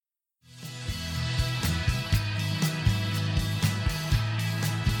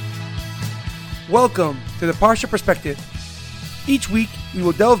Welcome to the Parsha Perspective. Each week, we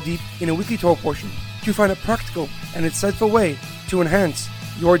will delve deep in a weekly Torah portion to find a practical and insightful way to enhance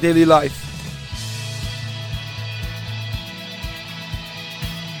your daily life.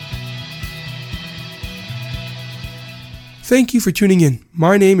 Thank you for tuning in.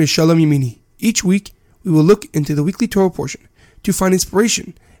 My name is Shalom Yamini. Each week, we will look into the weekly Torah portion to find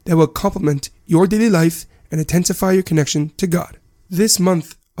inspiration that will complement your daily life and intensify your connection to God. This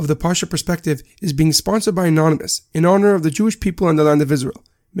month of the Parsha Perspective is being sponsored by Anonymous in honor of the Jewish people and the land of Israel.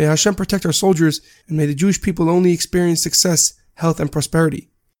 May Hashem protect our soldiers, and may the Jewish people only experience success, health, and prosperity.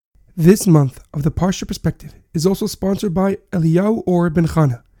 This month of the Parsha Perspective is also sponsored by Eliyahu Or Ben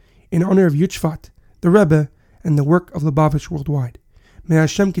Chana in honor of Yud Shvat, the Rebbe, and the work of Lubavitch worldwide. May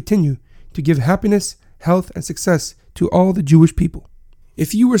Hashem continue to give happiness, health, and success to all the Jewish people.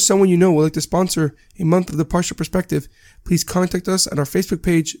 If you or someone you know would like to sponsor a month of the Parsha Perspective, please contact us at our Facebook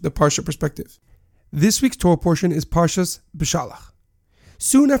page, The Parsha Perspective. This week's Torah portion is Parshas Beshalach.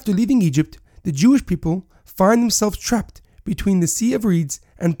 Soon after leaving Egypt, the Jewish people find themselves trapped between the Sea of Reeds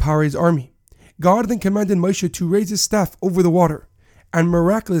and Paro's army. God then commanded Moshe to raise his staff over the water, and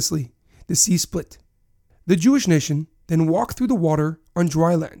miraculously, the sea split. The Jewish nation then walked through the water on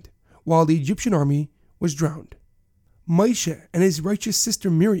dry land, while the Egyptian army was drowned. Moshe and his righteous sister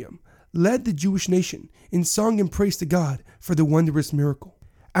Miriam led the Jewish nation in song and praise to God for the wondrous miracle.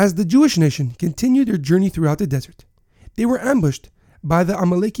 As the Jewish nation continued their journey throughout the desert, they were ambushed by the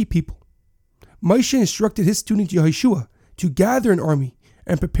Amaleki people. Moshe instructed his student Yehoshua to gather an army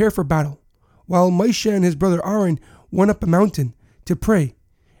and prepare for battle, while Moshe and his brother Aaron went up a mountain to pray,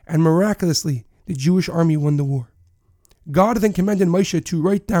 and miraculously the Jewish army won the war. God then commanded Moshe to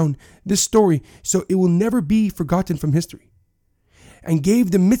write down this story so it will never be forgotten from history, and gave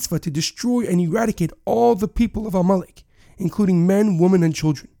the mitzvah to destroy and eradicate all the people of Amalek, including men, women, and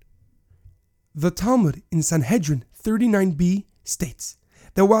children. The Talmud in Sanhedrin 39b states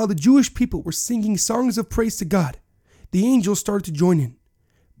that while the Jewish people were singing songs of praise to God, the angels started to join in,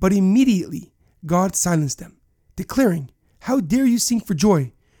 but immediately God silenced them, declaring, "How dare you sing for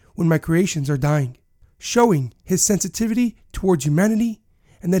joy when my creations are dying?" showing his sensitivity towards humanity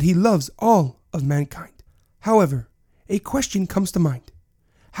and that he loves all of mankind. However, a question comes to mind.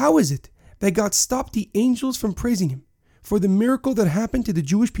 How is it that God stopped the angels from praising him for the miracle that happened to the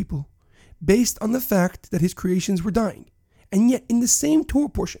Jewish people based on the fact that his creations were dying, and yet in the same Torah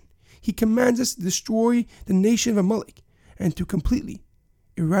portion, he commands us to destroy the nation of Amalek and to completely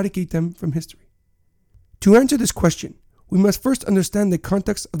eradicate them from history? To answer this question, we must first understand the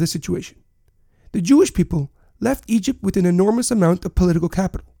context of the situation. The Jewish people left Egypt with an enormous amount of political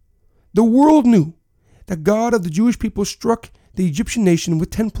capital. The world knew that God of the Jewish people struck the Egyptian nation with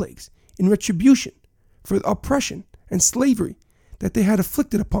 10 plagues in retribution for the oppression and slavery that they had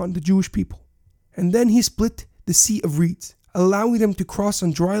inflicted upon the Jewish people. And then he split the Sea of Reeds, allowing them to cross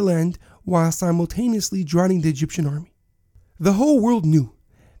on dry land while simultaneously drowning the Egyptian army. The whole world knew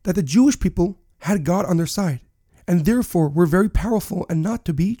that the Jewish people had God on their side, and therefore were very powerful and not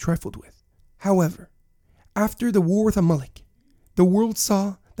to be trifled with. However, after the war with Amalek, the world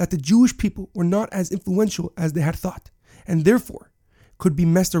saw that the Jewish people were not as influential as they had thought, and therefore could be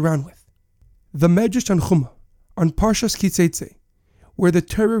messed around with. The Medrash Tanchuma on Parshas Kitzetzeh, where the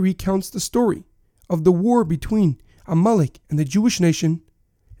Torah recounts the story of the war between Amalek and the Jewish nation,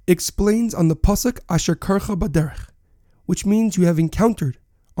 explains on the pasuk Asher Karcha Baderech, which means you have encountered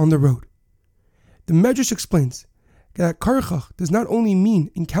on the road. The Medrash explains that Karcha does not only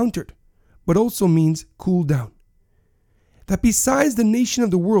mean encountered, but also means cool down. That besides the nation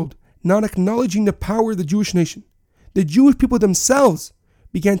of the world not acknowledging the power of the Jewish nation, the Jewish people themselves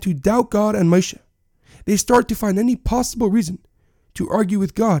began to doubt God and Moshe. They start to find any possible reason to argue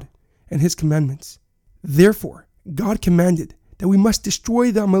with God and his commandments. Therefore, God commanded that we must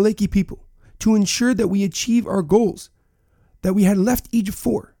destroy the Amaleki people to ensure that we achieve our goals that we had left Egypt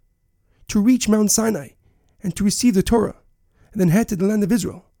for, to reach Mount Sinai and to receive the Torah, and then head to the land of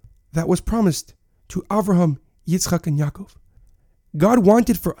Israel that was promised to Abraham, Yitzchak, and Yaakov. God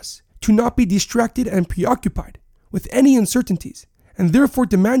wanted for us to not be distracted and preoccupied with any uncertainties, and therefore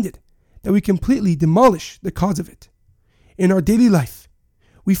demanded that we completely demolish the cause of it. In our daily life,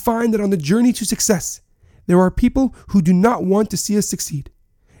 we find that on the journey to success, there are people who do not want to see us succeed,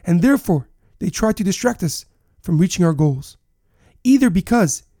 and therefore they try to distract us from reaching our goals, either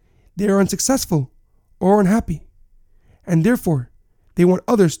because they are unsuccessful or unhappy, and therefore they want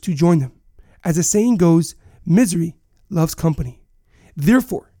others to join them. As the saying goes, misery loves company.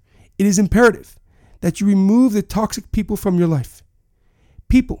 Therefore, it is imperative that you remove the toxic people from your life.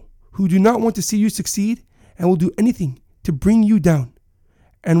 People who do not want to see you succeed and will do anything to bring you down,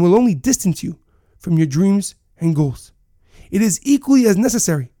 and will only distance you from your dreams and goals. It is equally as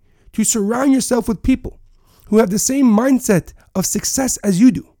necessary to surround yourself with people who have the same mindset of success as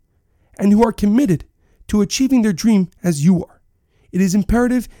you do and who are committed to achieving their dream as you are. It is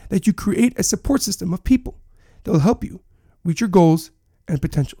imperative that you create a support system of people that will help you reach your goals and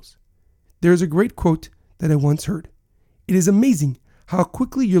potentials. There is a great quote that I once heard. It is amazing how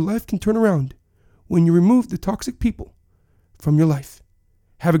quickly your life can turn around when you remove the toxic people from your life.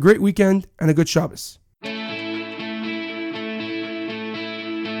 Have a great weekend and a good Shabbos.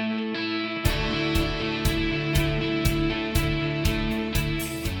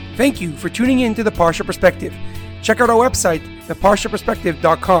 Thank you for tuning in to the Parsha Perspective. Check out our website,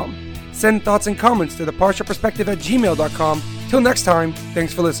 theparshaperspective.com. Send thoughts and comments to theparshaperspective@gmail.com. Till next time,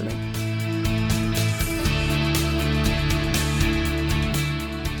 thanks for listening.